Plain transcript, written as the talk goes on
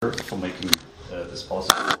here for making this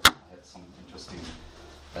possible. I had some interesting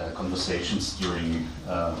conversations during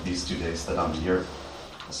these 2 days that I'm here.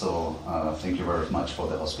 So thank you very much for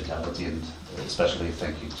the hospitality, and especially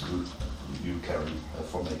thank you to you, Karen,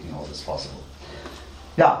 for making all this possible.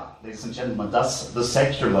 Yeah, ladies and gentlemen, does the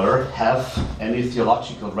secular have any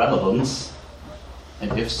theological relevance?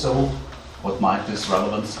 And if so, what might this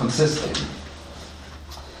relevance consist in?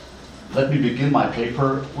 Let me begin my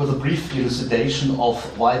paper with a brief elucidation of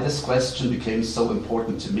why this question became so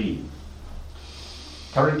important to me.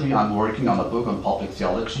 Currently, I'm working on a book on public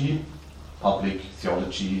theology. Public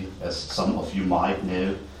theology, as some of you might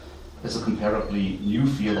know, is a comparatively new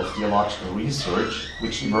field of theological research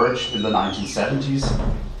which emerged in the 1970s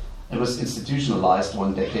and was institutionalized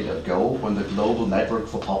 1 decade ago when the Global Network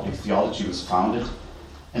for Public Theology was founded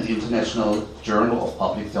and the International Journal of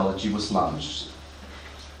Public Theology was launched.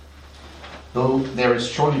 Though there is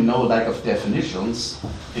surely no lack of definitions,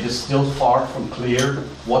 it is still far from clear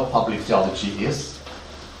what public theology is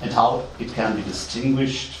and how it can be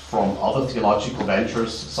distinguished from other theological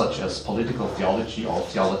ventures such as political theology or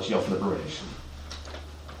theology of liberation.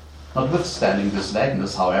 Notwithstanding this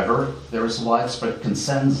vagueness, however, there is widespread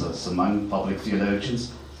consensus among public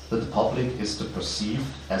theologians that the public is to perceive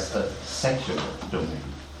as a secular domain.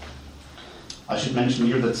 I should mention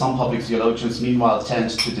here that some public theologians meanwhile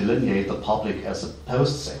tend to delineate the public as a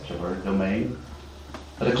post-secular domain,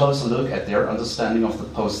 but a closer look at their understanding of the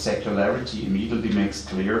post-secularity immediately makes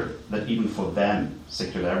clear that even for them,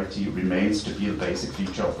 secularity remains to be a basic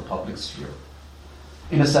feature of the public sphere.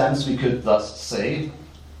 In a sense, we could thus say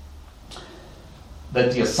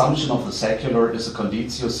that the assumption of the secular is a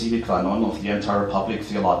conditio sine qua non of the entire public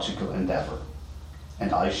theological endeavor.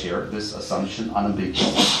 And I share this assumption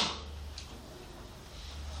unambiguously.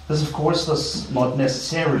 This, of course, does not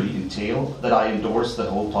necessarily entail that I endorse the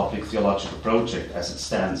whole public theological project as it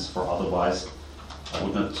stands, for otherwise I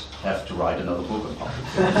would not have to write another book on public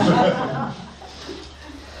theology.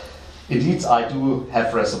 Indeed, I do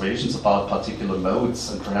have reservations about particular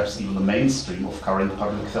modes and perhaps even the mainstream of current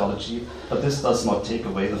public theology, but this does not take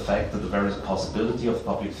away the fact that the very possibility of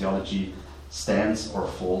public theology stands or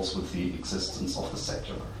falls with the existence of the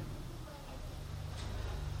secular.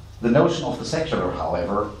 The notion of the secular,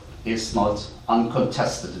 however, is not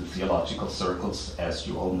uncontested in theological circles, as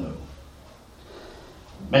you all know.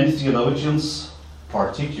 Many theologians,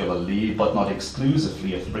 particularly but not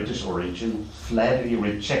exclusively of British origin, flatly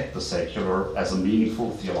reject the secular as a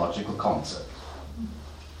meaningful theological concept.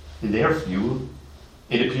 In their view,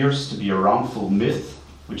 it appears to be a wrongful myth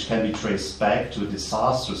which can be traced back to a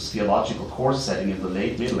disastrous theological course setting in the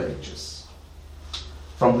late Middle Ages.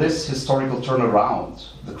 From this historical turnaround,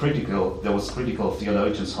 those critical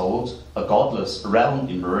theologians hold, a godless realm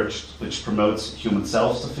emerged which promotes human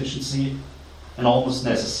self-sufficiency and almost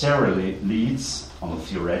necessarily leads, on a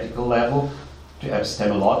theoretical level, to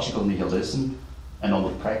epistemological nihilism, and on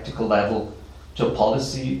a practical level, to a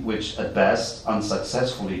policy which at best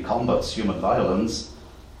unsuccessfully combats human violence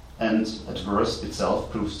and at worst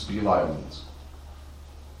itself proves to be violent.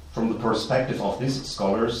 From the perspective of these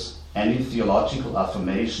scholars, any theological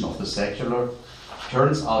affirmation of the secular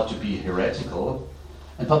turns out to be heretical,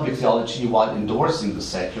 and public theology, while endorsing the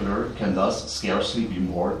secular, can thus scarcely be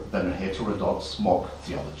more than a heterodox mock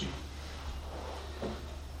theology.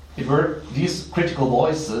 It were these critical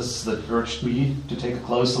voices that urged me to take a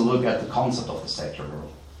closer look at the concept of the secular.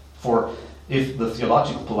 For if the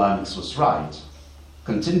theological polemics was right,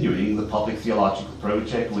 continuing the public theological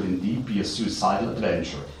project would indeed be a suicidal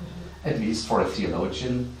adventure, at least for a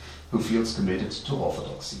theologian who feels committed to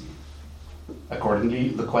orthodoxy. Accordingly,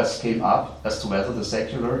 the quest came up as to whether the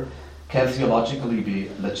secular can theologically be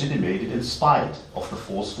legitimated in spite of the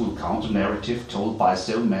forceful counter-narrative told by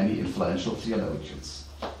so many influential theologians.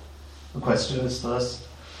 The question is thus,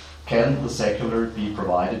 can the secular be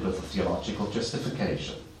provided with a theological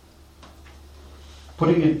justification?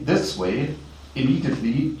 Putting it this way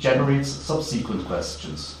immediately generates subsequent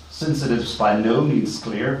questions, since it is by no means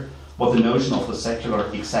clear what the notion of the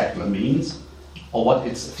secular exactly means, or what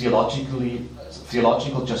its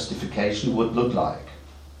theological justification would look like.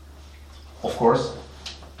 Of course,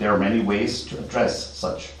 there are many ways to address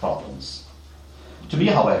such problems. To me,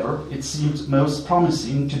 however, it seemed most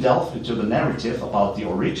promising to delve into the narrative about the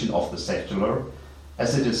origin of the secular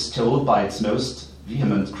as it is told by its most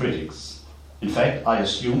vehement critics. In fact, I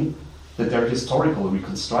assume that their historical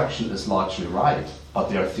reconstruction is largely right, but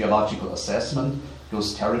their theological assessment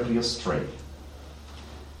goes terribly astray.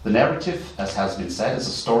 The narrative, as has been said, is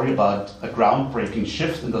a story about a groundbreaking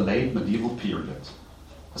shift in the late medieval period.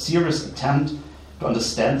 A serious attempt to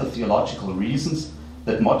understand the theological reasons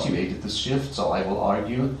that motivated this shift, so I will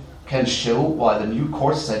argue, can show why the new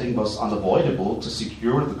course setting was unavoidable to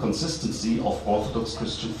secure the consistency of Orthodox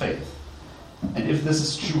Christian faith. And if this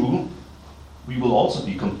is true, we will also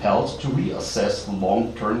be compelled to reassess the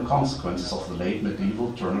long-term consequences of the late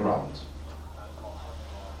medieval turnaround.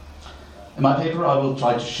 In my paper, I will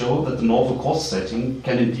try to show that the novel course setting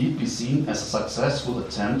can indeed be seen as a successful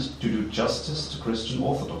attempt to do justice to Christian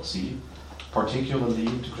orthodoxy, particularly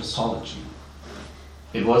to Christology.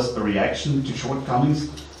 It was a reaction to shortcomings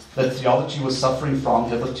that theology was suffering from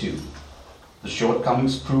hitherto. The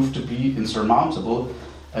shortcomings proved to be insurmountable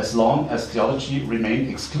as long as theology remained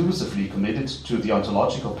exclusively committed to the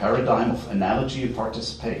ontological paradigm of analogy and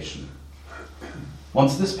participation.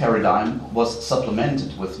 Once this paradigm was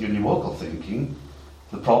supplemented with univocal thinking,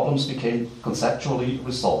 the problems became conceptually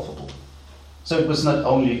resolvable. So it was not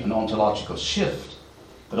only an ontological shift,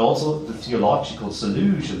 but also the theological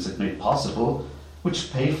solutions it made possible,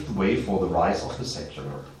 which paved the way for the rise of the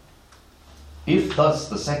secular. If thus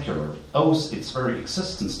the secular owes its very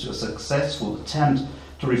existence to a successful attempt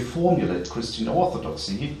to reformulate Christian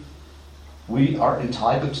orthodoxy, we are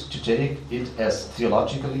entitled to take it as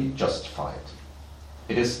theologically justified.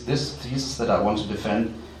 It is this thesis that I want to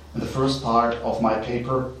defend in the first part of my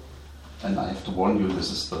paper, and I have to warn you,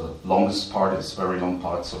 this is the longest part. It's a very long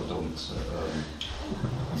part, so don't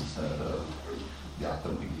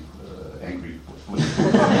be angry.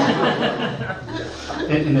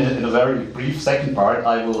 In a very brief second part,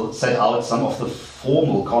 I will set out some of the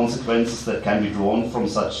formal consequences that can be drawn from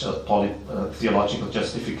such a theological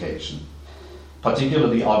justification.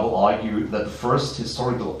 Particularly, I will argue that the first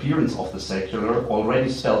historical appearance of the secular already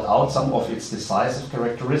spelled out some of its decisive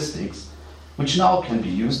characteristics, which now can be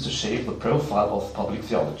used to shape the profile of public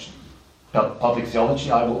theology. Public theology,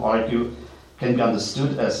 I will argue, can be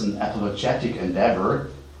understood as an apologetic endeavor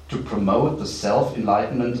to promote the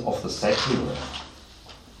self-enlightenment of the secular.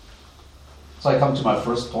 So I come to my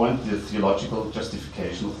first point, the theological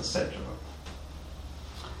justification of the secular.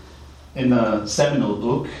 In a seminal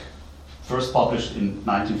book, first published in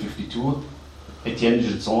 1952, Etienne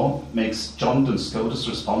Jetson makes John Duns Scotus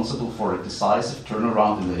responsible for a decisive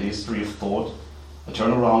turnaround in the history of thought, a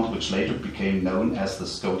turnaround which later became known as the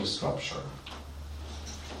Scotus rupture.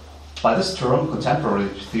 By this term, contemporary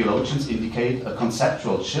theologians indicate a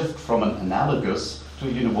conceptual shift from an analogous to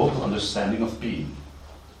a univocal understanding of being.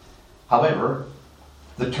 However,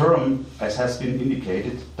 the term, as has been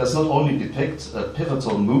indicated, does not only depict a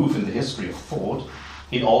pivotal move in the history of thought,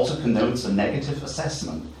 it also connotes a negative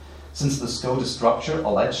assessment, since the Scotus rupture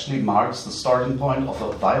allegedly marks the starting point of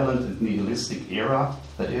a violent and nihilistic era,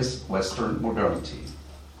 that is, Western modernity.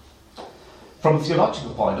 From a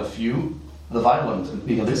theological point of view, the violent and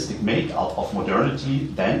nihilistic make-up of modernity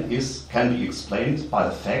then can be explained by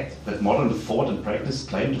the fact that modern thought and practice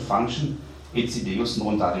claim to function ipsi Deus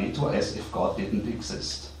non daretur, as if God didn't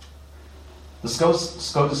exist. The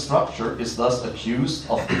Scotus rupture is thus accused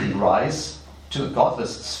of giving rise to a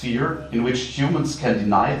godless sphere in which humans can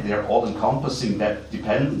deny their all-encompassing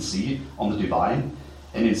dependency on the divine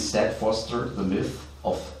and instead foster the myth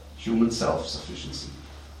of human self-sufficiency.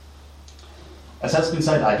 As has been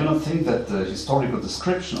said, I do not think that the historical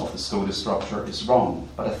description of the Scotus rupture is wrong,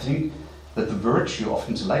 but I think that the virtue of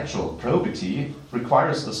intellectual probity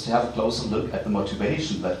requires us to have a closer look at the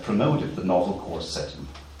motivation that promoted the novel course setting.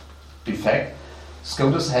 In fact,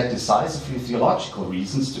 Scotus had decisively theological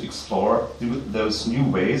reasons to explore those new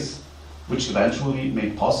ways which eventually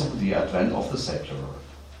made possible the advent of the secular.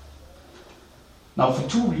 Now, for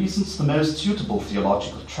two reasons, the most suitable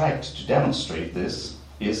theological tract to demonstrate this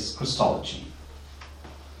is Christology.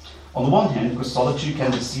 On the one hand, Christology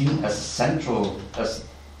can be seen as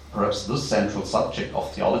perhaps the central subject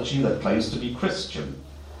of theology that claims to be Christian.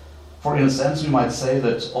 For in a sense, we might say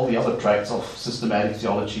that all the other tracts of systematic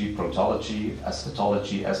theology, protology,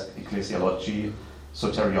 eschatology, ecclesiology,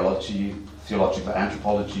 soteriology, theological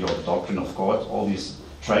anthropology, or the doctrine of God, all these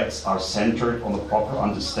tracts are centered on the proper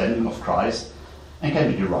understanding of Christ and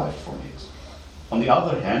can be derived from it. On the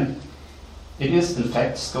other hand, it is in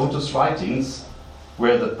fact Scotus' writings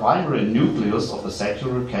where the primary nucleus of the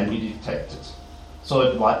secular can be detected. So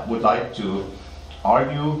I would like to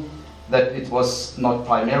argue that it was not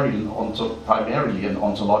primarily an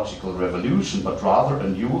ontological revolution, but rather a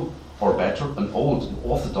new, or better, an old and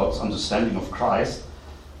orthodox understanding of Christ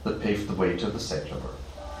that paved the way to the secular.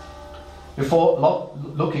 Before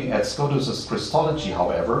looking at Scotus' Christology,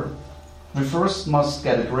 however, we first must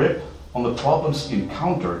get a grip on the problems he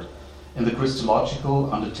encountered in the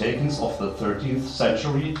Christological undertakings of the 13th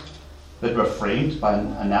century that were framed by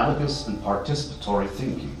an analogous and participatory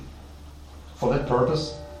thinking. For that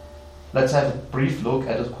purpose, let's have a brief look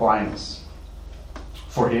at Aquinas.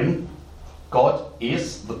 For him, God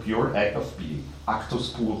is the pure act of being, actus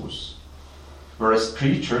purus, whereas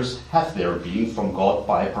creatures have their being from God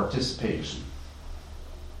by participation.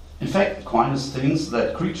 In fact, Aquinas thinks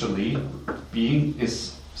that creaturely being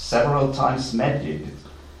is several times mediated,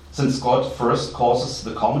 since God first causes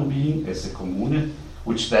the common being, esse commune,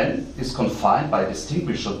 which then is confined by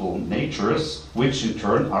distinguishable natures, which in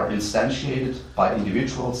turn are instantiated by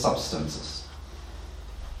individual substances.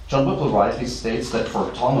 John Whipple rightly states that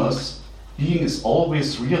for Thomas, being is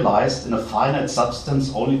always realized in a finite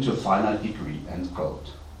substance only to a finite degree, end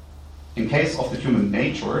quote. In case of the human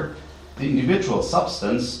nature, the individual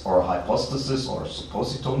substance, or hypostasis or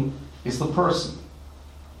suppositum, is the person.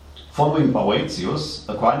 Following Boetius,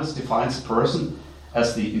 Aquinas defines person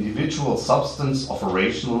as the individual substance of a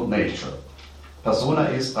rational nature. Persona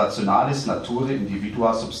est rationalis naturae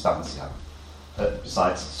individua substantia.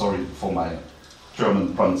 Besides, sorry for my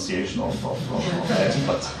German pronunciation of Latin,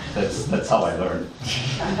 but that's how I learned.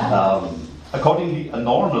 Accordingly, a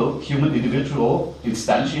normal human individual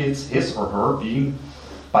instantiates his or her being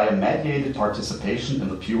by a mediated participation in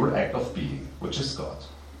the pure act of being, which is God.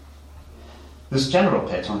 This general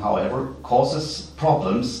pattern, however, causes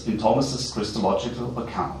problems in Thomas's Christological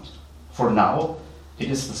account. For now, it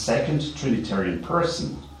is the second Trinitarian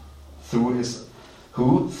person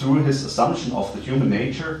who, through his assumption of the human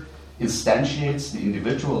nature, instantiates the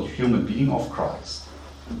individual human being of Christ.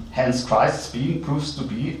 Hence, Christ's being proves to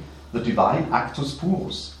be the divine actus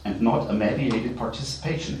purus and not a mediated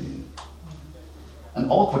participation in. An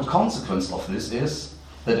awkward consequence of this is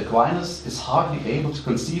that Aquinas is hardly able to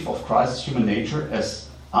conceive of Christ's human nature as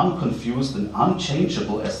unconfused and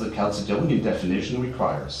unchangeable as the Chalcedonian definition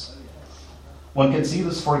requires. One can see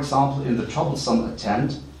this, for example, in the troublesome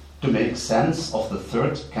attempt to make sense of the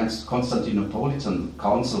Third Constantinopolitan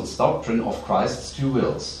Council's doctrine of Christ's two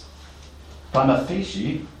wills. Prima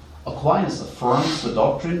facie, Aquinas affirms the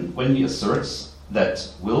doctrine when he asserts that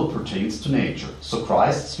will pertains to nature, so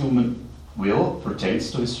Christ's human will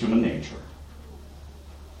pertains to his human nature.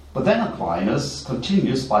 But then Aquinas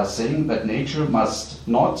continues by saying that nature must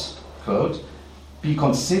not, quote, be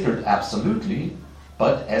considered absolutely,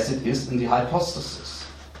 but as it is in the hypostasis.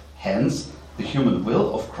 Hence, the human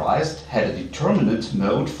will of Christ had a determinate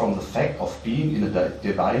mode from the fact of being in a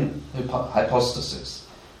divine hypostasis.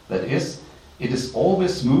 That is, it is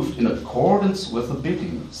always moved in accordance with the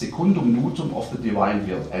bidding, secundum nutum of the divine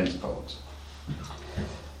will, end quote.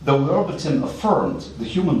 Though verbatim affirmed, the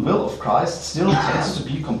human will of Christ still tends to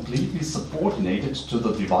be completely subordinated to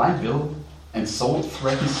the divine will and so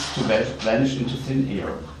threatens to vanish into thin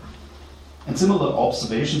air. And similar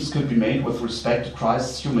observations could be made with respect to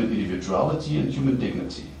Christ's human individuality and human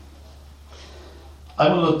dignity.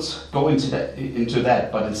 I will not go into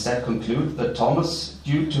that, but instead conclude that Thomas,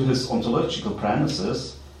 due to his ontological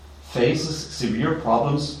premises, faces severe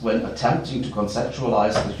problems when attempting to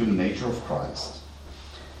conceptualize the human nature of Christ.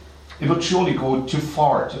 It would surely go too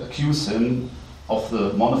far to accuse him of the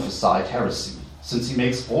Monophysite heresy, since he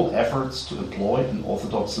makes all efforts to employ an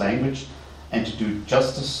orthodox language and to do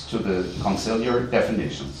justice to the conciliar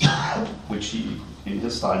definitions, which he in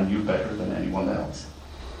his time knew better than anyone else.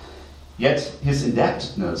 Yet his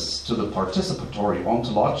indebtedness to the participatory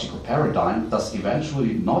ontological paradigm does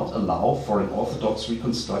eventually not allow for an orthodox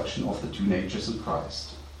reconstruction of the two natures in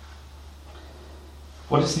Christ.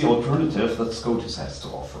 What is the alternative that Scotus has to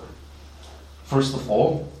offer? First of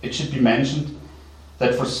all, it should be mentioned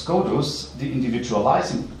that for Scotus, the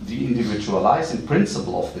individualizing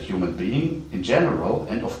principle of the human being in general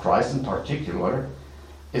and of Christ in particular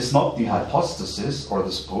is not the hypostasis or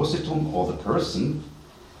the suppositum or the person,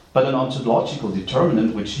 but an ontological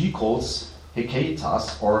determinant which he calls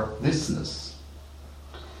hekeitas or thisness.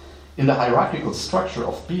 In the hierarchical structure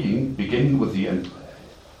of being, beginning with the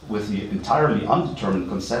entirely undetermined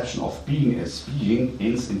conception of being as being,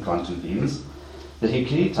 ens in quantum ens, the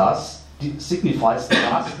hekeitas signifies the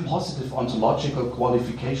last positive ontological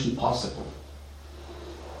qualification possible.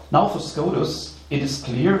 Now for Scotus, it is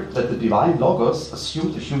clear that the divine Logos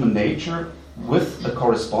assumed a human nature with a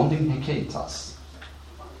corresponding hekeitas.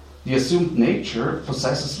 The assumed nature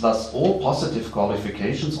possesses thus all positive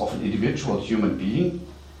qualifications of an individual human being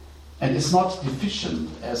and is not deficient,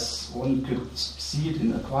 as one could see it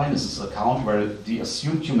in Aquinas' account, where the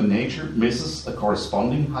assumed human nature misses a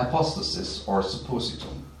corresponding hypostasis or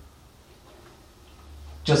suppositum.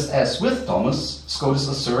 Just as with Thomas, Scotus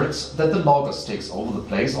asserts that the Logos takes over the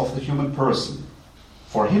place of the human person.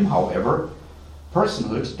 For him, however,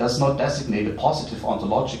 personhood does not designate a positive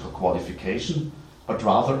ontological qualification, but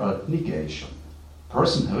rather a negation.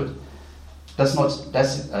 Personhood does not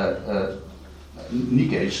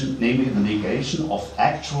negation, namely the negation of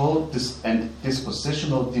actual and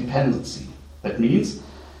dispositional dependency. That means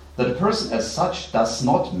that a person as such does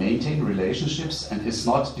not maintain relationships and is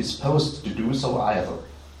not disposed to do so either.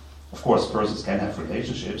 Of course, persons can have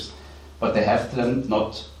relationships, but they have them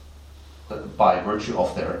not by virtue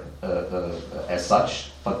of their, as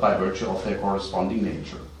such, but by virtue of their corresponding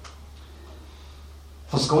nature.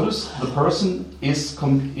 For Scotus, the person is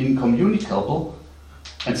incommunicable,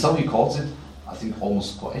 and so he calls it, I think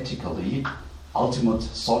almost poetically, ultimate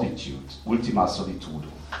solitude, ultima solitudo.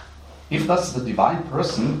 If thus the divine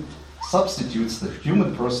person substitutes the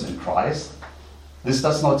human person in Christ, this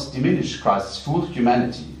does not diminish Christ's full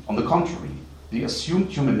humanity. On the contrary, the assumed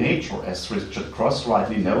human nature, as Richard Cross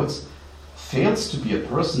rightly notes, fails to be a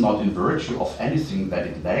person not in virtue of anything that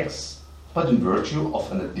it lacks, but in virtue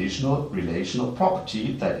of an additional relational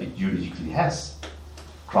property that it uniquely has.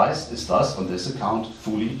 Christ is thus, on this account,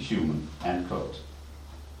 fully human. End quote.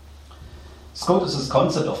 Scotus's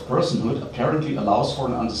concept of personhood apparently allows for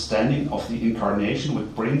an understanding of the incarnation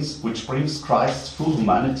which brings Christ's full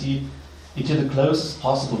humanity into the closest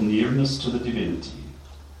possible nearness to the divinity.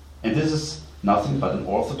 And this is nothing but an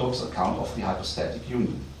orthodox account of the hypostatic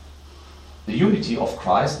union. The unity of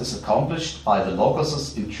Christ is accomplished by the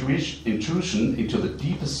Logos' intrusion into the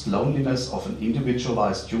deepest loneliness of an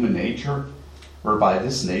individualized human nature, whereby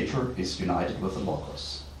this nature is united with the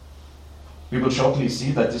Logos. We will shortly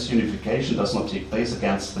see that this unification does not take place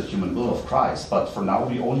against the human will of Christ, but for now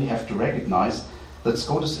we only have to recognize that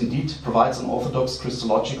Scotus indeed provides an orthodox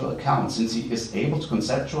Christological account, since he is able to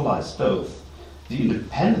conceptualize both the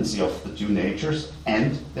independency of the two natures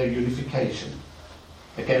and their unification.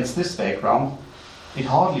 Against this background, it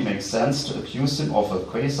hardly makes sense to accuse him of a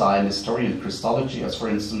quasi-Nestorian Christology, as for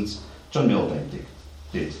instance John Milbank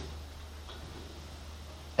did.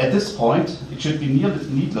 At this point, it should be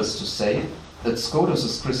needless to say that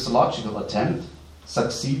Scotus' Christological attempt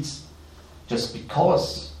succeeds just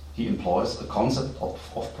because he employs a concept of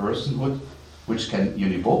personhood which can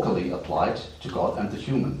univocally apply to God and the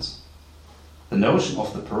humans. The notion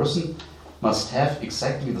of the person must have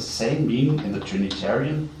exactly the same meaning in the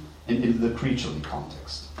Trinitarian and in the creaturely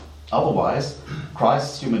context. Otherwise,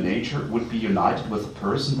 Christ's human nature would be united with a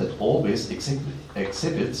person that always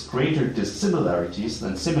exhibits greater dissimilarities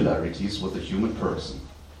than similarities with the human person.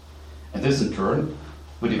 And this in turn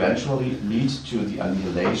would eventually lead to the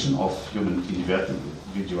annihilation of human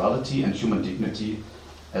individuality and human dignity,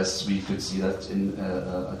 as we could see that in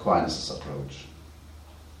Aquinas' approach.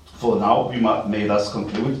 For now, we may thus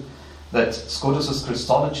conclude that Scotus'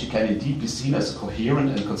 Christology can indeed be seen as a coherent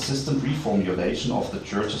and consistent reformulation of the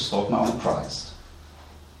Church's dogma on Christ.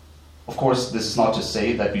 Of course, this is not to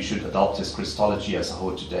say that we should adopt his Christology as a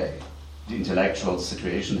whole today. The intellectual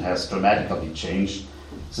situation has dramatically changed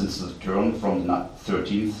since the turn from the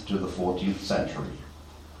 13th to the 14th century.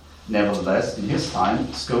 Nevertheless, in his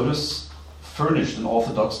time, Scotus furnished an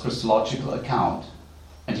orthodox Christological account,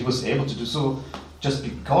 and he was able to do so just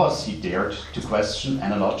because he dared to question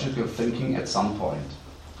analogical thinking at some point,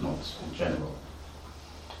 not in general.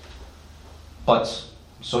 But,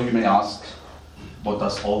 so you may ask, what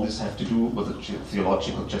does all this have to do with the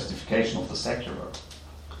theological justification of the secular?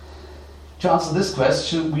 To answer this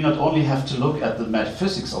question, we not only have to look at the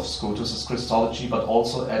metaphysics of Scotus' Christology, but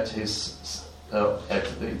also at its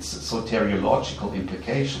soteriological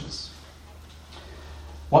implications.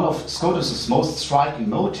 One of Scotus' most striking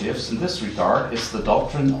motives in this regard is the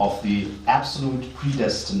doctrine of the absolute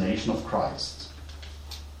predestination of Christ.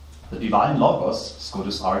 The divine Logos,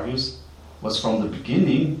 Scotus argues, was from the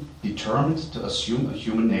beginning determined to assume a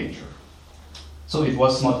human nature. So it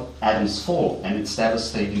was not Adam's fall and its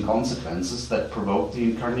devastating consequences that provoked the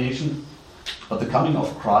incarnation, but the coming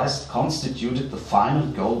of Christ constituted the final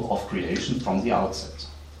goal of creation from the outset.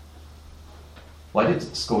 Why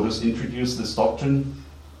did Scotus introduce this doctrine,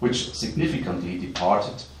 which significantly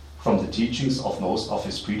departed from the teachings of most of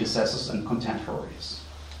his predecessors and contemporaries?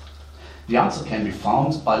 The answer can be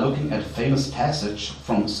found by looking at a famous passage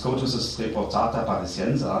from Scotus' Reportata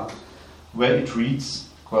Parisiensa, where it reads,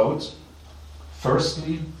 quote,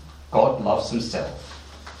 "Firstly, God loves himself.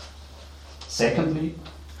 Secondly,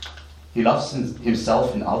 he loves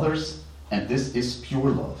himself in others, and this is pure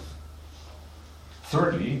love.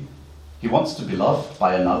 Thirdly, he wants to be loved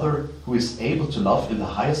by another who is able to love in the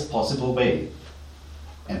highest possible way.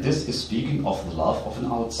 And this is speaking of the love of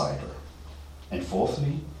an outsider. And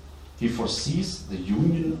fourthly, he foresees the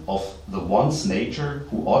union of the one's nature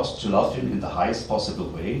who ought to love him in the highest possible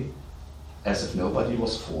way, as if nobody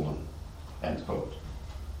was fallen." End quote.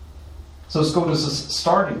 So Scotus'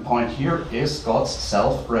 starting point here is God's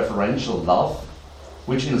self-referential love,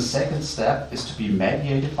 which in a second step is to be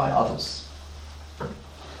mediated by others.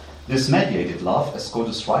 This mediated love, as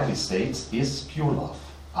Scotus rightly states, is pure love,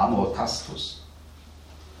 amor castus.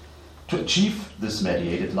 To achieve this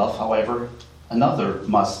mediated love, however, another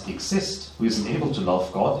must exist who is able to love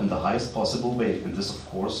God in the highest possible way, and this, of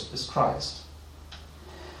course, is Christ.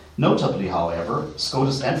 Notably, however,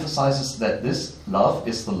 Scotus emphasizes that this love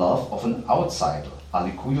is the love of an outsider,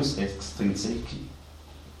 alicuius extrinseci.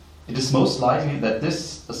 It is most likely that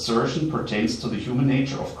this assertion pertains to the human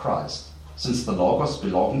nature of Christ, since the Logos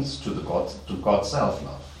belongs to God's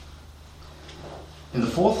self-love. In the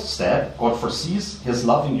fourth step, God foresees his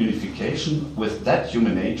loving unification with that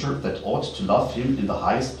human nature that ought to love him in the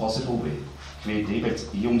highest possible way, que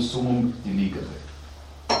debet eum summum diligere.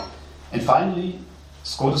 And finally,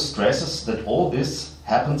 Scotus stresses that all this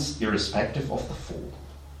happens irrespective of the fall.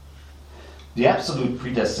 The absolute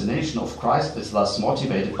predestination of Christ is thus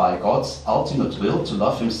motivated by God's ultimate will to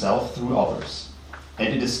love himself through others.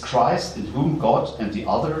 And it is Christ in whom God and the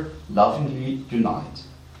other lovingly unite.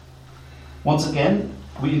 Once again,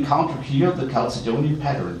 we encounter here the Chalcedonian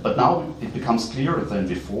pattern, but now it becomes clearer than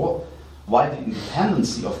before why the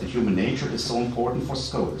independency of the human nature is so important for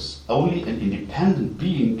Scotus. Only an independent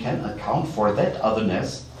being can account for that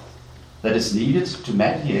otherness that is needed to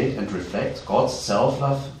mediate and reflect God's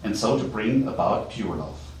self-love and so to bring about pure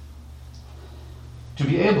love. To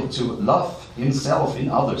be able to love himself in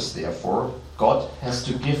others, therefore, God has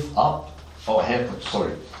to give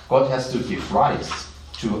rise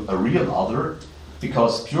to a real other,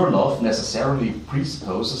 because pure love necessarily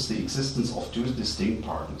presupposes the existence of two distinct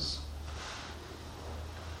partners.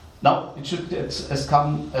 Now, it should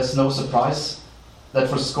come as no surprise that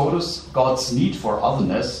for Scotus, God's need for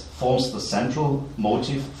otherness forms the central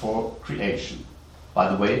motive for creation. By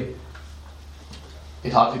the way,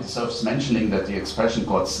 it hardly deserves mentioning that the expression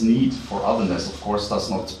God's need for otherness, of course,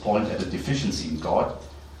 does not point at a deficiency in God,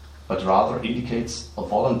 but rather indicates a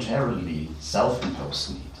voluntarily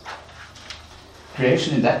self-imposed need.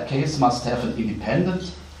 Creation in that case must have an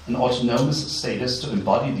independent and autonomous status to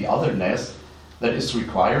embody the otherness that is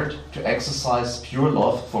required to exercise pure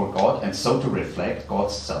love for God and so to reflect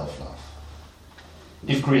God's self-love.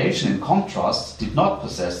 If creation, in contrast, did not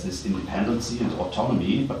possess this independency and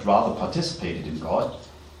autonomy, but rather participated in God,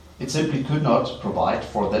 it simply could not provide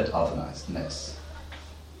for that otherness.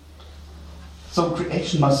 So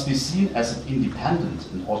creation must be seen as an independent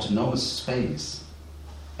and autonomous space.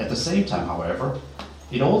 At the same time, however,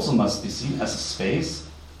 it also must be seen as a space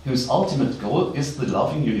whose ultimate goal is the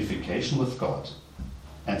loving unification with God.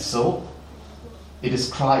 And so, it is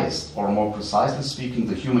Christ, or more precisely speaking,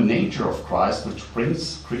 the human nature of Christ, which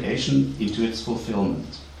brings creation into its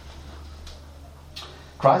fulfillment.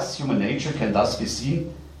 Christ's human nature can thus be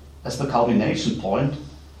seen as the culmination point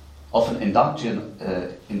of an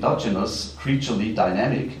endogenous creaturely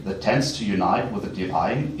dynamic that tends to unite with the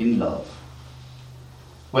divine in love.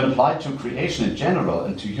 When applied to creation in general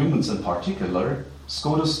and to humans in particular,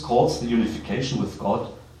 Scotus calls the unification with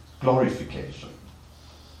God glorification.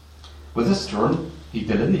 With this term, he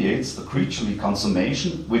delineates the creaturely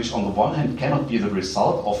consummation, which on the one hand cannot be the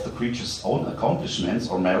result of the creature's own accomplishments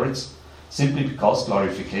or merits, simply because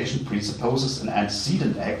glorification presupposes an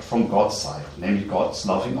antecedent act from God's side, namely God's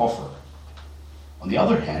loving offer. On the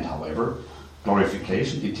other hand, however,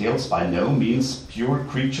 glorification entails by no means pure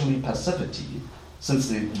creaturely passivity, since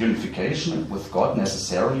the unification with God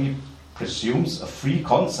necessarily presumes a free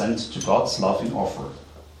consent to God's loving offer.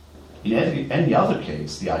 In any other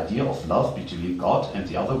case, the idea of love between God and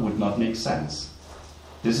the other would not make sense.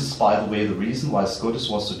 This is, by the way, the reason why Scotus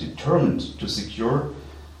was so determined to secure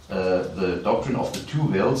the doctrine of the two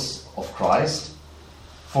wills of Christ,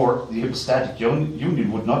 for the hypostatic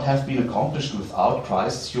union would not have been accomplished without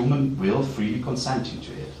Christ's human will freely consenting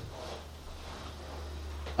to it.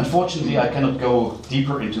 Unfortunately, I cannot go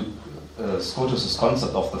deeper into Scotus'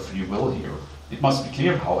 concept of the free will here. It must be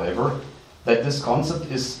clear, however, that this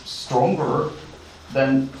concept is stronger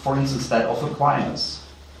than, for instance, that of Aquinas.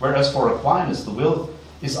 Whereas for Aquinas, the will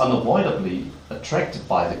is unavoidably attracted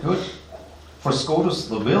by the good, for Scotus,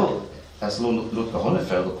 the will, as Ludger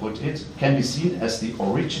Honefelder put it, can be seen as the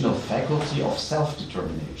original faculty of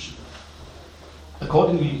self-determination.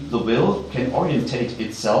 Accordingly, the will can orientate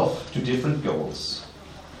itself to different goals.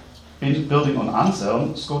 Building on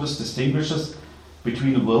Anselm, Scotus distinguishes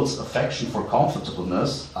between the will's affection for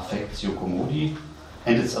comfortableness, affectio commodi,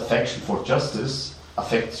 and its affection for justice,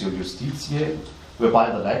 affectio justitiae, whereby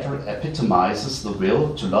the latter epitomizes the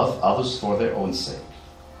will to love others for their own sake.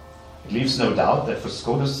 It leaves no doubt that for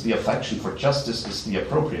Scotus the affection for justice is the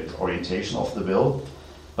appropriate orientation of the will,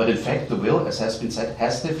 but in fact the will, as has been said,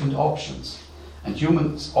 has different options, and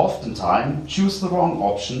humans oftentimes choose the wrong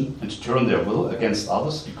option and turn their will against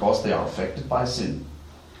others because they are affected by sin.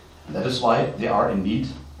 And that is why they are in need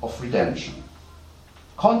of redemption.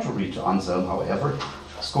 Contrary to Anselm, however,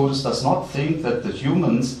 Scotus does not think that the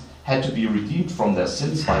humans had to be redeemed from their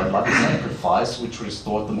sins by a bloody sacrifice which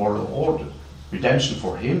restored the moral order. Redemption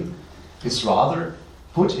for him is rather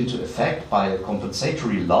put into effect by a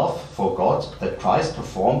compensatory love for God that Christ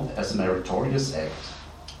performed as a meritorious act.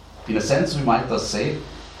 In a sense, we might thus say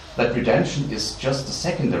that redemption is just a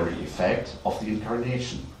secondary effect of the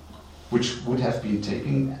incarnation, which would have been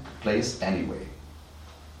taking place anyway.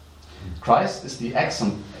 Christ is the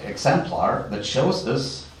exemplar that shows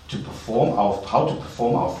us how to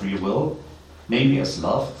perform our free will, namely as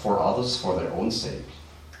love for others for their own sake.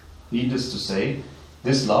 Needless to say,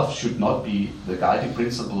 this love should not only be the guiding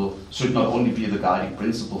principle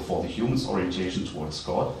for the human's orientation towards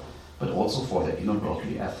God, but also for their inner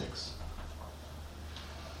worldly ethics.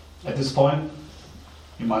 At this point,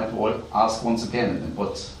 you might ask once again, and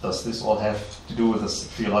what does this all have to do with the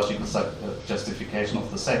theological justification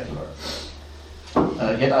of the secular?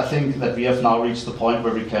 Yet I think that we have now reached the point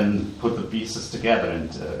where we can put the pieces together and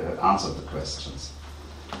answer the questions.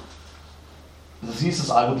 The thesis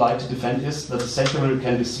I would like to defend is that the secular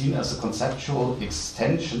can be seen as a conceptual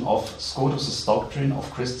extension of Scotus' doctrine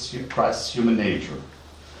of Christ's human nature.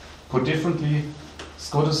 Put differently,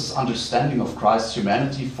 Scotus' understanding of Christ's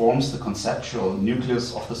humanity forms the conceptual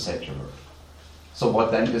nucleus of the secular. So what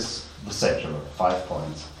then is the secular? 5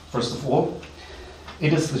 points. First of all,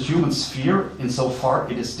 it is the human sphere insofar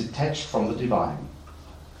it is detached from the divine.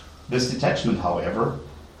 This detachment, however,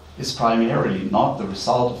 is primarily not the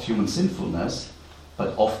result of human sinfulness,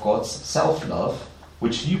 but of God's self-love,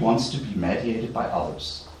 which he wants to be mediated by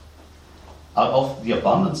others. Out of the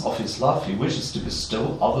abundance of his love, he wishes to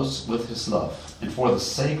bestow others with his love, and for the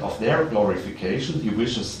sake of their glorification, he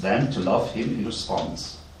wishes them to love him in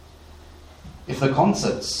response. If the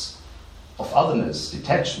concepts of otherness,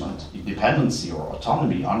 detachment, independency, or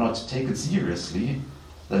autonomy are not taken seriously,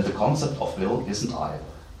 then the concept of will isn't either.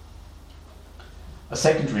 A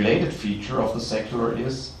second related feature of the secular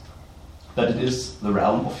is that it is the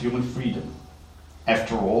realm of human freedom.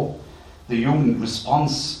 After all, the human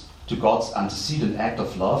response to God's antecedent act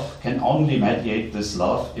of love can only mediate this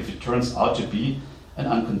love if it turns out to be an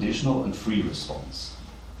unconditional and free response.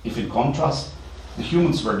 If in contrast, the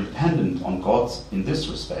humans were dependent on God in this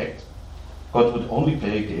respect, God would only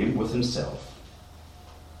play a game with himself.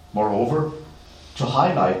 Moreover, to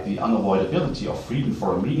highlight the unavoidability of freedom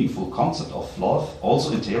for a meaningful concept of love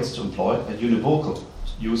also entails to employ a univocal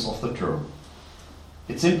use of the term.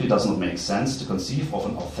 It simply does not make sense to conceive of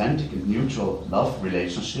an authentic and mutual love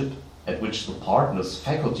relationship at which the partner's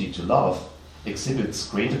faculty to love exhibits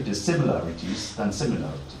greater dissimilarities than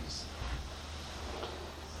similarities.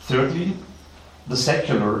 Thirdly, the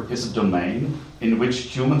secular is a domain in which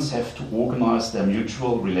humans have to organize their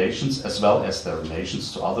mutual relations as well as their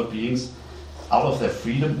relations to other beings out of their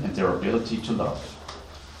freedom and their ability to love.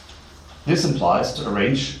 This implies to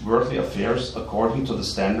arrange worldly affairs according to the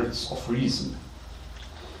standards of reason.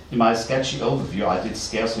 In my sketchy overview, I did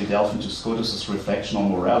scarcely delve into Scotus' reflection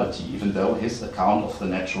on morality, even though his account of the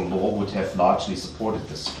natural law would have largely supported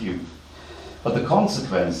this view. But the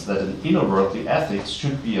consequence that an inner worldly ethics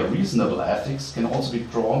should be a reasonable ethics can also be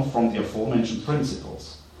drawn from the aforementioned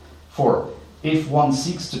principles. For if one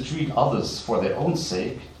seeks to treat others for their own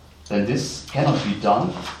sake, then this cannot be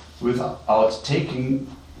done without taking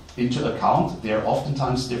into account their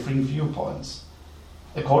oftentimes differing viewpoints.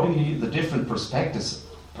 Accordingly, the different perspectives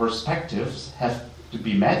have to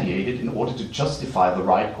be mediated in order to justify the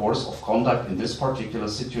right course of conduct in this particular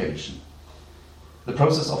situation. The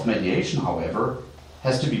process of mediation, however,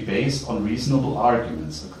 has to be based on reasonable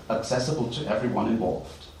arguments accessible to everyone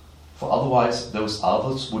involved, for otherwise those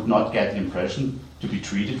others would not get the impression to be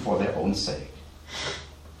treated for their own sake.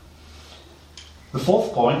 The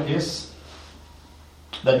fourth point is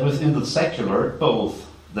that within the secular, both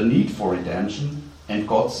the need for redemption and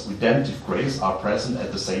God's redemptive grace are present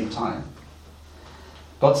at the same time.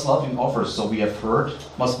 God's loving offer, so we have heard,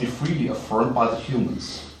 must be freely affirmed by the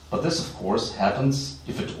humans, but this, of course, happens,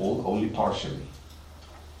 if at all, only partially.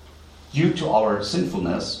 Due to our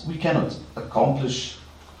sinfulness, we cannot accomplish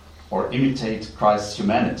or imitate Christ's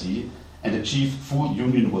humanity and achieve full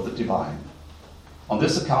union with the divine. On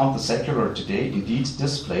this account, the secular today indeed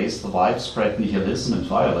displays the widespread nihilism and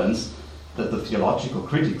violence that the theological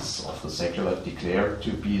critics of the secular declare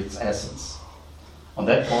to be its essence. On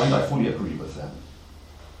that point, I fully agree with them.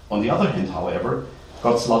 On the other hand, however,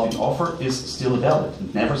 God's loving offer is still valid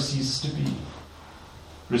and never ceases to be.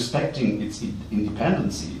 Respecting its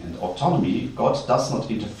independency and autonomy, God does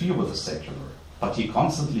not interfere with the secular, but he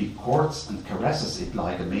constantly courts and caresses it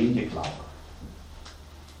like a maniac lover.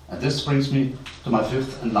 And this brings me to my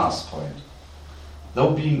fifth and last point.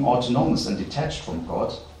 Though being autonomous and detached from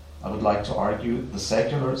God, I would like to argue the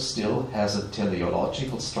secular still has a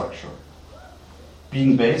teleological structure.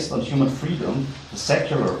 Being based on human freedom, the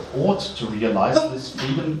secular ought to realize this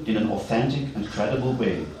freedom in an authentic and credible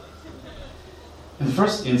way. In the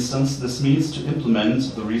first instance, this means to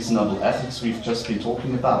implement the reasonable ethics we've just been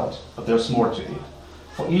talking about, but there's more to it.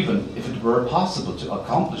 For even if it were possible to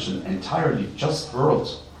accomplish an entirely just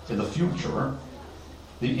world in the future,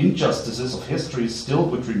 the injustices of history still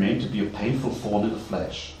would remain to be a painful thorn in the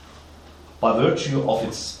flesh. By virtue of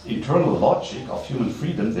its internal logic of human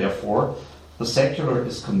freedom, therefore, the secular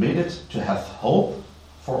is committed to have hope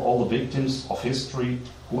for all the victims of history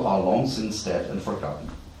who are long since dead and forgotten.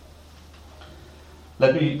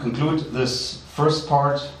 Let me conclude this first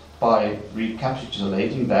part by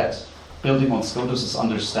recapitulating that, building on Scotus's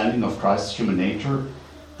understanding of Christ's human nature,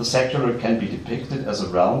 the secular can be depicted as a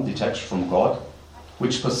realm detached from God,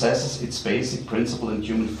 which possesses its basic principle in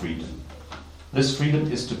human freedom. This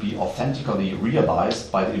freedom is to be authentically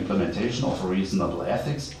realized by the implementation of a reasonable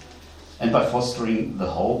ethics and by fostering the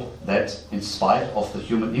hope that, in spite of the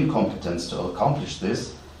human incompetence to accomplish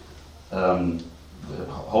this, the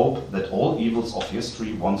hope that all evils of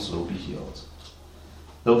history once will be healed.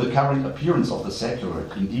 Though the current appearance of the secular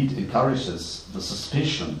indeed encourages the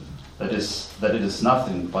suspicion that it is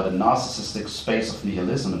nothing but a narcissistic space of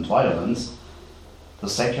nihilism and violence, the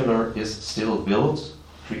secular is still built,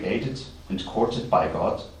 created, and courted by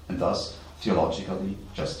God, and thus theologically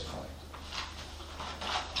justified.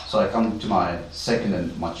 So I come to my second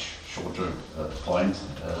and much shorter point,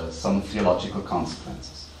 some theological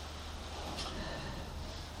consequences.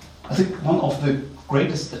 I think one of the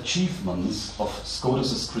greatest achievements of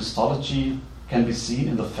Scotus's Christology can be seen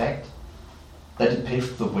in the fact that it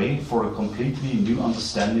paved the way for a completely new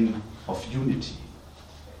understanding of unity.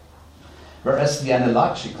 Whereas the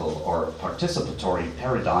analogical or participatory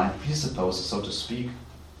paradigm presupposes, so to speak,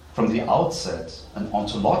 from the outset an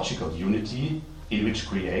ontological unity in which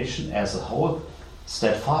creation as a whole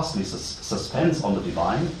steadfastly suspends on the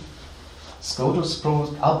divine, Scotus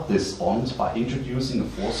broke up this bond by introducing a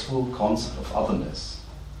forceful concept of otherness.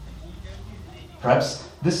 Perhaps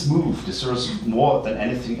this move deserves more than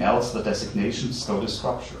anything else the designation Scotus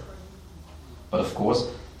structure. But of course,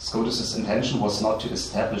 Scotus's intention was not to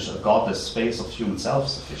establish a godless space of human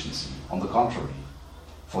self-sufficiency. On the contrary,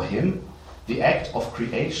 for him, the act of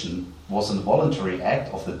creation was a voluntary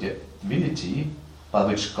act of the divinity by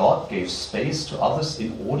which God gave space to others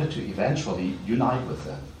in order to eventually unite with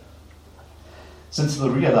them. Since the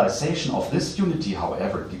realization of this unity,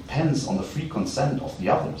 however, depends on the free consent of the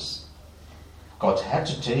others, God had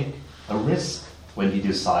to take a risk when he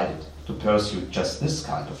decided to pursue just this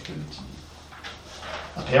kind of unity.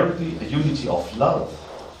 Apparently, a unity of love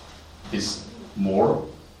is more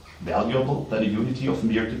valuable than a unity of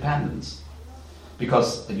mere dependence,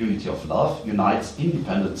 because a unity of love unites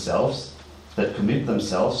independent selves that commit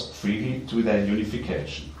themselves freely to their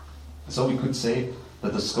unification. So we could say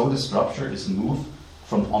that the Scotus rupture is a move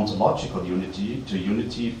from ontological unity to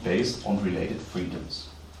unity based on related freedoms.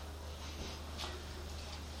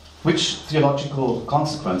 Which theological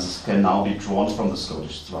consequences can now be drawn from the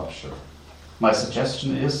Scotus rupture? My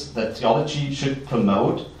suggestion is that theology should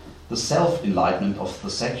promote the self-enlightenment of the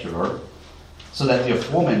secular, so that the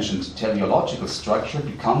aforementioned teleological structure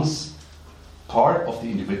becomes part of the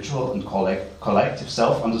individual and collective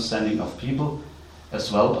self-understanding of people, as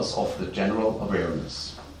well as of the general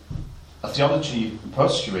awareness. A theology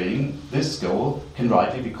pursuing this goal can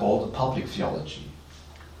rightly be called a public theology.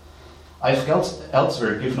 I have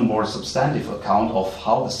elsewhere given a more substantive account of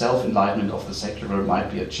how the self-enlightenment of the secular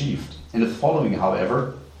might be achieved. In the following,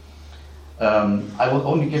 however, I will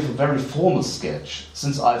only give a very formal sketch,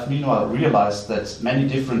 since I've meanwhile realized that many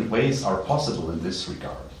different ways are possible in this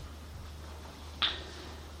regard.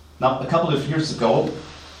 Now, a couple of years ago,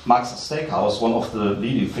 Max Stackhouse, one of the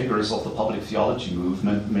leading figures of the public theology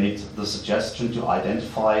movement, made the suggestion to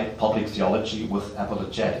identify public theology with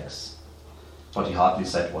apologetics. But he hardly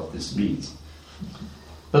said what this means.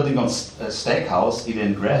 Building on Stackhouse,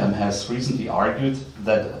 Elaine Graham has recently argued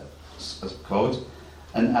that, quote,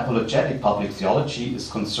 an apologetic public theology is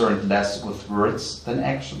concerned less with words than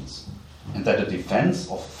actions, and that a defense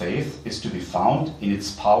of faith is to be found in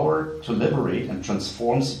its power to liberate and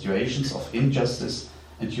transform situations of injustice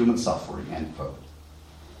and human suffering, end quote.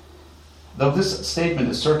 Though this statement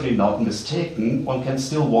is certainly not mistaken, one can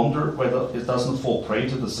still wonder whether it doesn't fall prey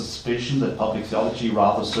to the suspicion that public theology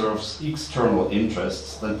rather serves external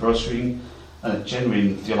interests than pursuing a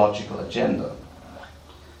genuine theological agenda.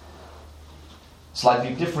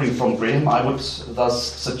 Slightly differing from Graham, I would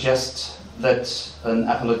thus suggest that an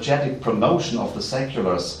apologetic promotion of the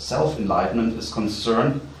secular's self-enlightenment is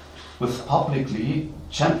concerned with publicly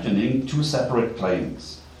championing two separate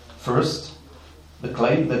claims. First, the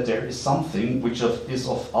claim that there is something which is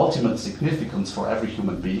of ultimate significance for every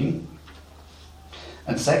human being.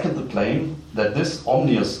 And second, the claim that this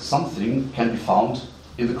omnious something can be found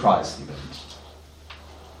in the Christ event.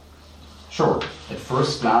 Sure, at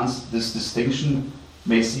first glance, this distinction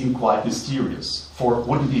may seem quite mysterious, for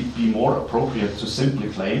wouldn't it be more appropriate to simply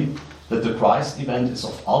claim that the Christ event is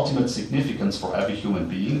of ultimate significance for every human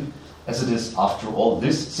being, as it is, after all,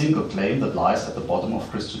 this single claim that lies at the bottom of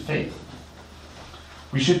Christian faith?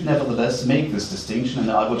 We should nevertheless make this distinction,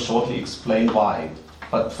 and I will shortly explain why.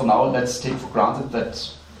 But for now, let's take for granted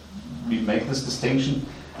that we make this distinction,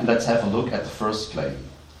 and let's have a look at the first claim.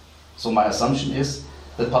 So my assumption is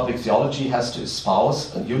that public theology has to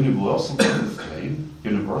espouse a universal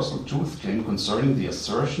truth claim concerning the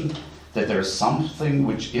assertion that there is something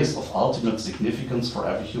which is of ultimate significance for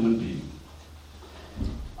every human being.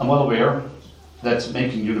 I'm well aware that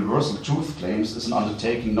making universal truth claims is an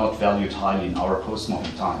undertaking not valued highly in our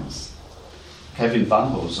postmodern times. Kevin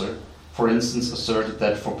Vanhoeser, for instance, asserted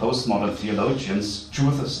that for postmodern theologians,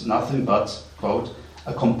 truth is nothing but, quote,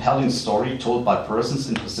 a compelling story told by persons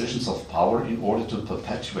in positions of power in order to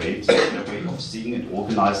perpetuate their way of seeing and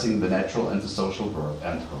organizing the natural and the social world,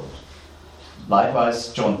 end quote.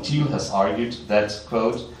 Likewise, John Thiel has argued that,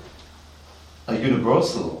 quote, a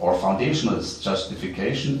universal or foundationalist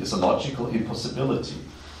justification is a logical impossibility.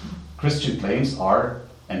 Christian claims are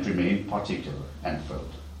and remain particular, end quote.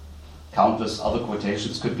 Countless other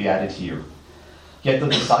quotations could be added here. Yet the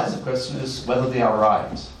decisive question is whether they are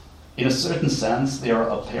right. In a certain sense, they are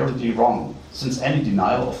apparently wrong, since any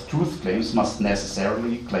denial of truth claims must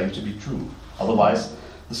necessarily claim to be true. Otherwise,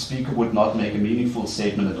 the speaker would not make a meaningful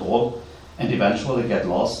statement at all and eventually get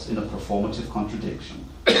lost in a performative contradiction.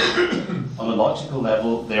 On a logical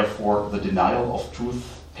level, therefore, the denial of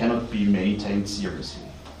truth cannot be maintained seriously.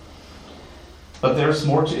 But there is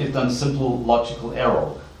more to it than simple logical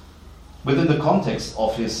error. Within the context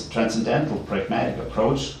of his transcendental pragmatic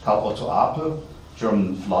approach, Karl Otto Apel,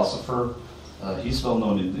 German philosopher, he's well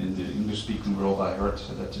known in the English-speaking world, I heard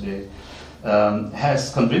that today,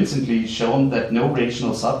 has convincingly shown that no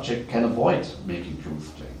rational subject can avoid making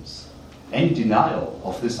truth claims. Any denial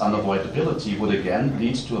of this unavoidability would again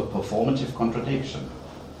lead to a performative contradiction.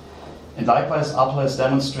 And likewise, Apel has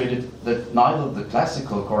demonstrated that neither the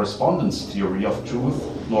classical correspondence theory of truth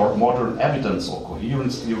nor modern evidence or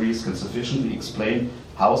coherence theories can sufficiently explain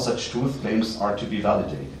how such truth claims are to be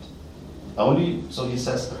validated. Only, so he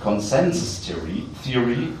says, a consensus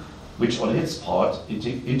theory which on its part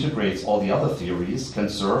integrates all the other theories, can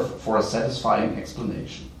serve for a satisfying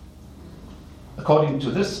explanation. According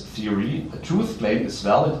to this theory, a truth claim is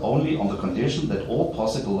valid only on the condition that all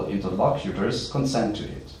possible interlocutors consent to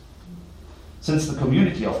it. Since the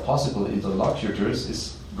community of possible interlocutors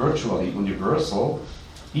is virtually universal,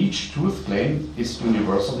 each truth claim is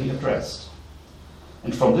universally addressed.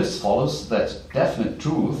 And from this follows that definite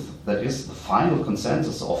truth, that is the final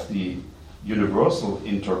consensus of the universal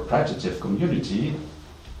interpretative community,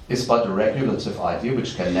 is but a regulative idea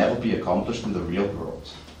which can never be accomplished in the real world.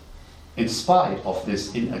 In spite of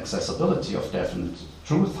this inaccessibility of definite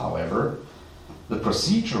truth, however, the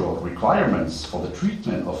procedural requirements for the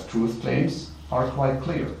treatment of truth claims are quite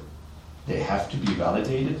clear. They have to be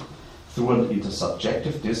validated through an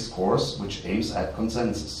intersubjective discourse which aims at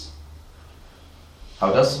consensus.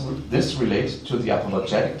 How does this relate to the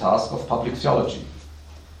apologetic task of public theology?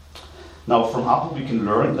 Now, from Apel we can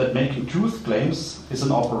learn that making truth claims is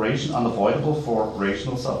an operation unavoidable for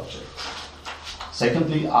rational subjects.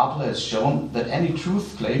 Secondly, Apel has shown that any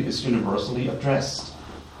truth claim is universally addressed.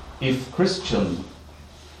 If Christian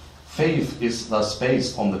faith is thus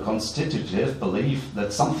based on the constitutive belief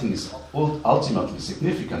that something is ultimately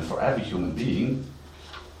significant for every human being,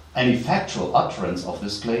 any factual utterance of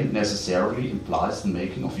this claim necessarily implies the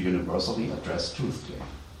making of a universally addressed truth claim.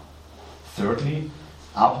 Thirdly,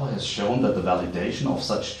 Apel has shown that the validation of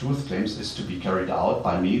such truth claims is to be carried out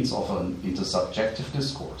by means of an intersubjective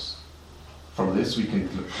discourse. From this we can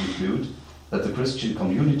conclude that the Christian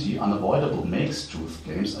community unavoidably makes truth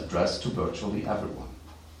claims addressed to virtually everyone.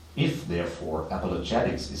 If, therefore,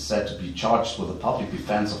 apologetics is said to be charged with the public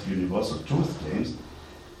defense of universal truth claims,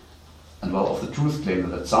 and well, of the truth claim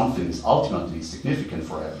that something is ultimately significant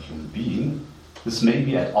for every human being, this may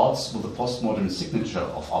be at odds with the postmodern signature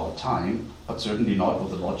of our time, but certainly not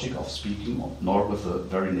with the logic of speaking, nor with the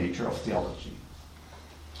very nature of theology.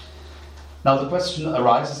 Now the question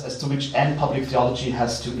arises as to which end public theology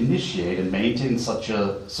has to initiate and maintain such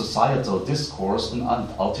a societal discourse on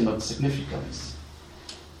ultimate significance.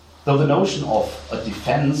 Though the notion of a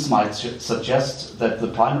defense might suggest that the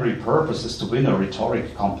primary purpose is to win a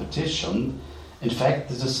rhetoric competition, in fact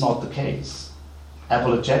this is not the case.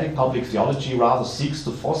 Apologetic public theology rather seeks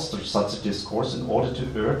to foster such a discourse in order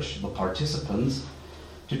to urge the participants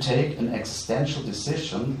to take an existential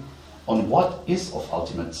decision on what is of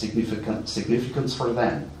ultimate significance for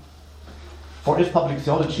them. For if public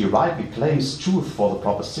theology rightly claims truth for the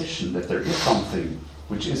proposition that there is something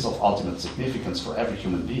which is of ultimate significance for every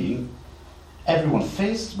human being, everyone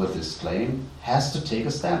faced with this claim has to take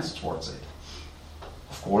a stance towards it.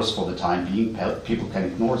 Of course, for the time being, people can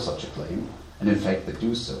ignore such a claim, and in fact they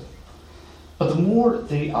do so. But the more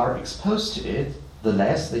they are exposed to it, the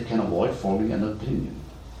less they can avoid forming an opinion.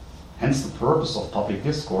 Hence the purpose of public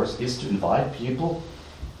discourse is to invite people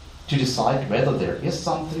to decide whether there is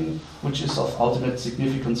something which is of ultimate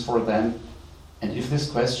significance for them, and if this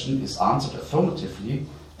question is answered affirmatively,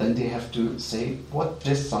 then they have to say what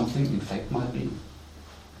this something in fact might be.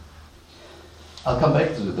 I'll come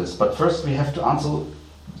back to this, but first we have to answer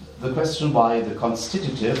the question why the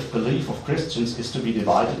constitutive belief of Christians is to be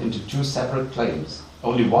divided into two separate claims,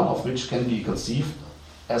 only one of which can be conceived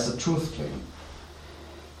as a truth claim.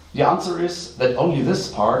 The answer is that only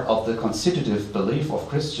this part of the constitutive belief of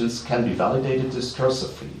Christians can be validated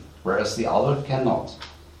discursively, whereas the other cannot.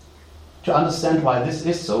 To understand why this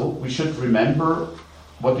is so, we should remember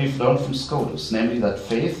what we've learned from Scotus, namely that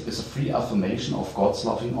faith is a free affirmation of God's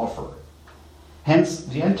loving offer. Hence,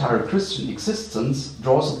 the entire Christian existence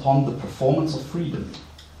draws upon the performance of freedom.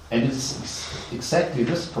 And it is exactly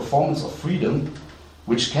this performance of freedom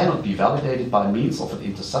which cannot be validated by means of an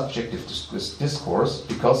intersubjective discourse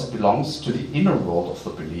because it belongs to the inner world of the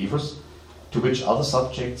believers, to which other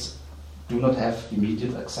subjects do not have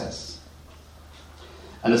immediate access.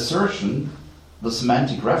 An assertion, the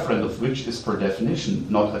semantic referent of which is per definition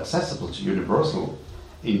not accessible to universal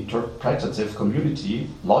interpretative community,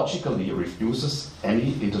 logically refuses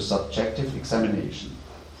any intersubjective examination.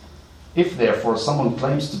 If therefore someone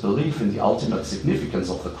claims to believe in the ultimate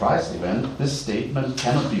significance of the Christ event, this statement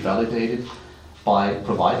cannot be validated by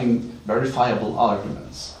providing verifiable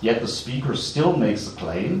arguments. Yet the speaker still makes a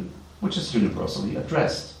claim which is universally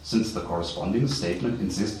addressed, since the corresponding statement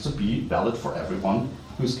insists to be valid for everyone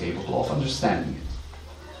who is capable of understanding it.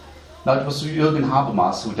 Now, it was Jürgen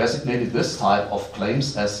Habermas who designated this type of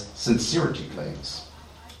claims as sincerity claims.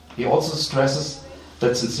 He also stresses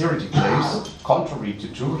that sincerity claims, contrary to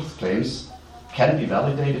truth claims, can be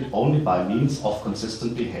validated only by means of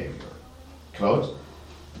consistent behavior. Quote,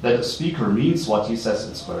 that a speaker means what he says,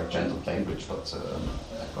 it's very gentle language, but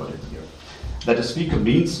I got it here. That a speaker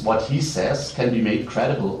means what he says can be made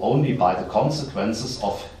credible only by the consequences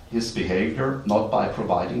of his behavior, not by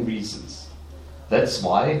providing reasons. That's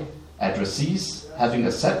why addressees, having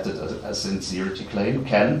accepted a sincerity claim,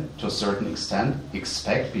 can, to a certain extent,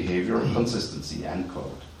 expect behavioral consistency, end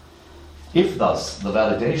quote. If thus the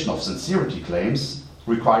validation of sincerity claims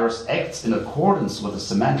requires acts in accordance with the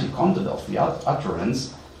semantic content of the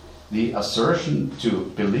utterance, the assertion to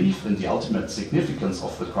believe in the ultimate significance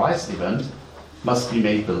of the Christ event must be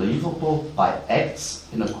made believable by acts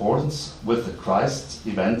in accordance with the Christ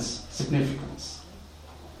event's significance.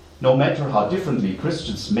 No matter how differently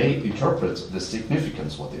Christians may interpret the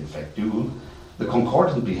significance, what they in fact do, the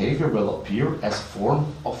concordant behavior will appear as a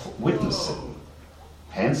form of witnessing.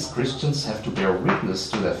 Hence, Christians have to bear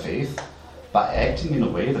witness to their faith by acting in a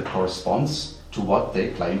way that corresponds to what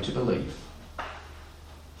they claim to believe.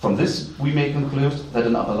 From this, we may conclude that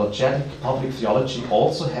an apologetic public theology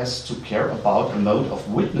also has to care about a mode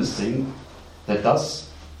of witnessing that does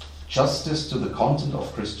justice to the content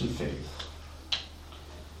of Christian faith.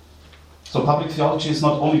 So public theology is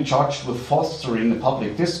not only charged with fostering a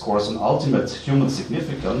public discourse on ultimate human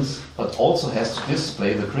significance, but also has to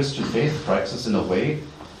display the Christian faith praxis in a way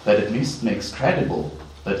that at least makes credible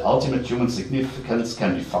that ultimate human significance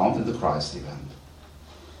can be found in the Christ event.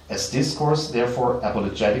 As discourse, therefore,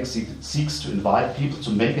 apologetics seeks to invite people to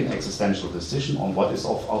make an existential decision on what is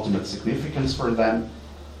of ultimate significance for them,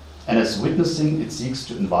 and as witnessing, it seeks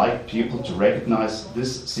to invite people to recognize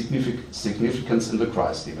this significance in the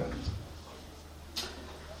Christ event.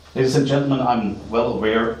 Ladies and gentlemen, I'm well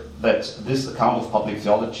aware that this account of public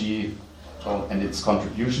theology and its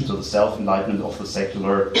contribution to the self-enlightenment of the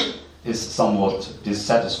secular is somewhat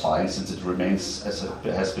dissatisfying, since it remains, as it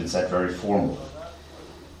has been said, very formal.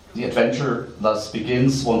 The adventure thus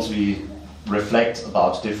begins once we reflect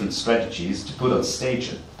about different strategies to put on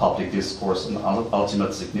stage a public discourse on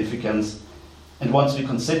ultimate significance, and once we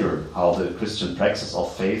consider how the Christian praxis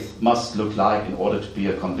of faith must look like in order to be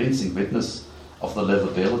a convincing witness of the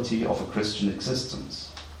livability of a Christian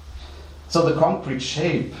existence. So the concrete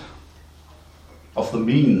shape of the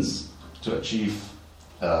means to achieve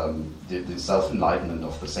the self-enlightenment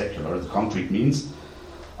of the secular, the concrete means,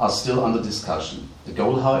 are still under discussion. The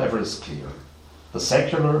goal, however, is clear. The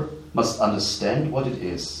secular must understand what it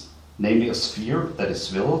is, namely a sphere that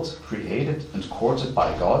is willed, created, and courted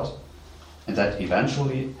by God, and that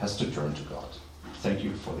eventually has to turn to God. Thank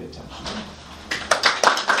you for the attention.